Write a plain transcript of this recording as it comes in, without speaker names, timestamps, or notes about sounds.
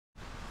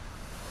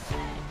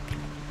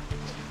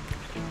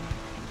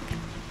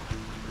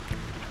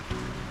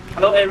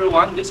Hello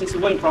everyone, this is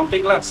Wayne from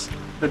Big Glass.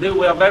 Today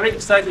we are very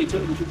excited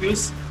to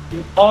introduce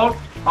all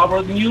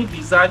our new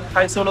design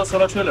HiSOLO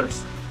solar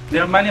trailers.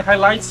 There are many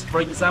highlights,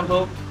 for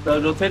example, the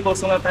rotatable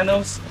solar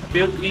panels,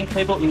 built-in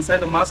cable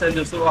inside the mast,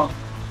 and so on.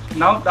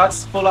 Now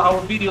let's follow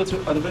our video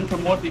to adventure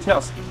more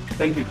details.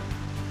 Thank you.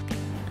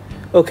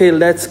 Okay,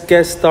 let's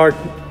get started.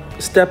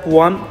 Step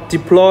 1.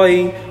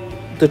 Deploy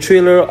the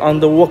trailer on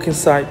the working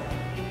side.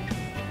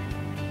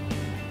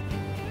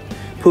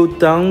 Put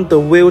down the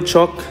wheel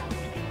chock.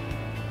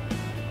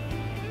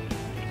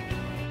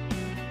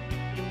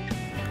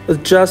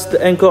 Adjust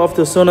the angle of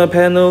the solar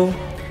panel.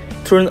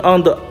 Turn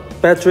on the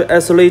battery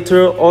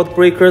isolator, oil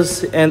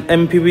breakers, and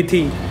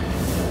MPPT.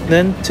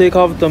 Then take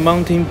off the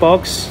mounting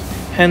box,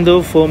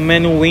 handle for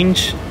manual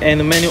winch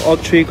and manual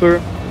outrigger,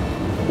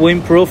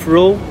 windproof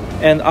roll,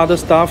 and other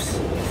stuffs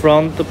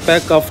from the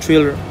back of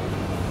trailer.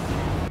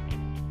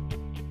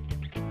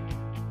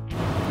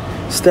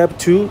 Step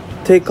 2.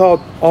 Take out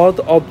all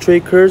the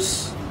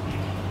outriggers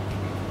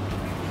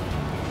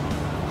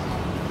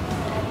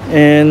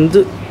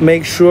and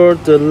make sure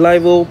the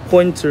level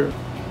pointer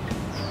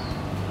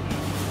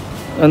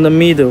in the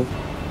middle.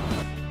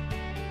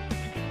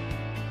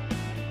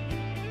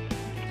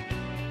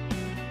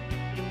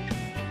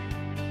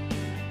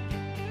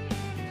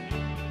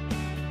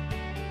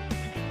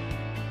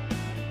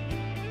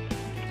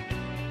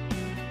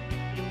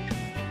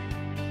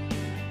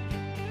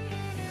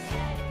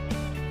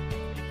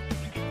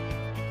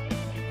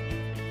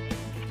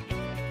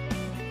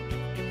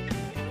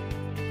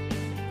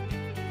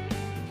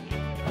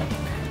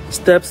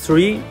 Step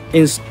 3.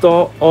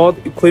 Install all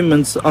the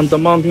equipment on the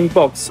mounting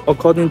box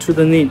according to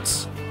the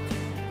needs.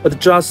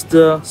 Adjust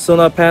the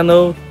solar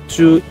panel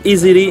to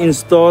easily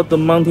install the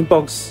mounting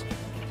box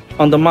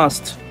on the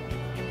mast.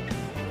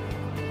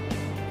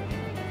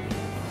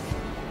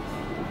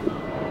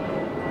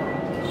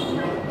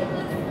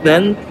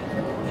 Then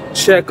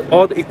check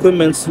all the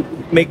equipment,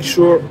 make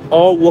sure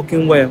all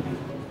working well.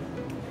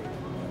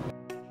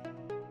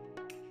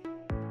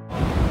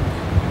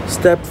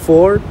 Step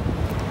 4.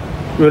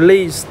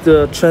 Release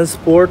the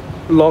transport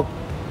lock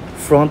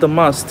from the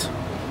mast.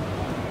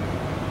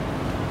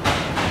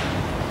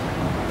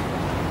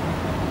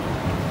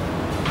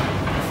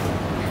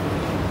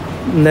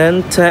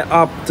 Then tie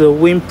up the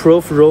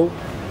windproof roll.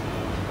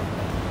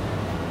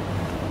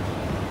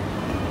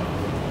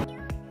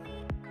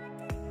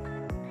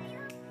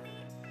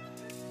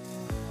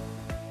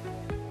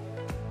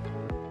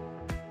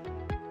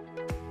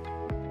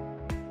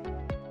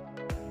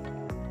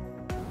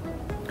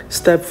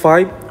 Step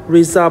 5.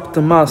 Raise up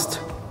the mast.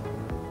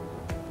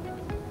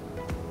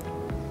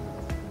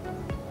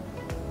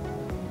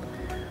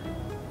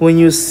 When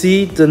you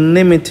see the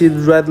limited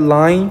red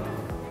line,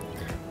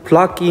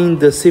 plug in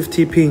the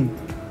safety pin.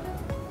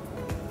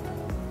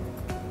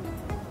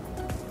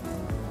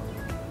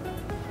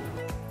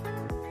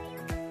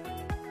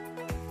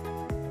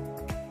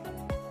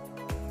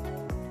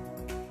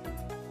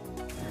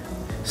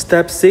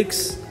 Step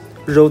 6.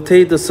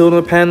 Rotate the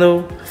solar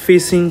panel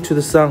facing to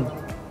the sun.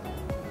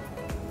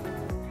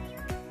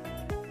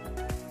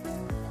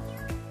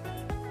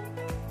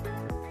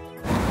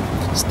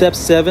 Step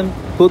 7.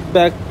 Put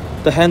back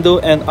the handle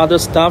and other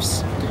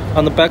stuffs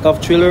on the back of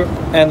trailer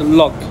and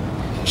lock.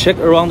 Check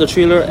around the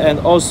trailer and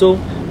also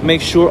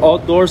make sure all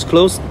doors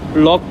closed,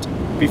 locked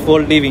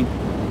before leaving.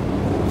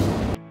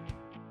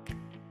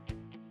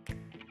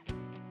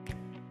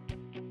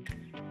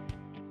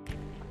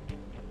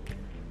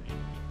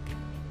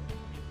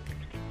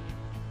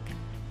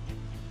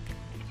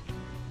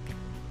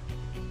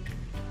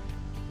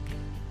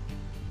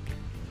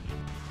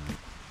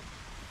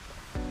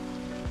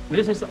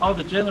 This is all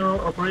the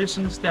general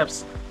operation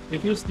steps.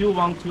 If you still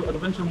want to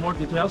adventure more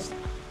details,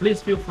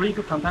 please feel free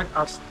to contact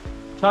us.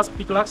 Trust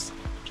Big Glass,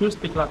 choose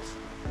Big Glass.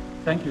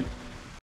 Thank you.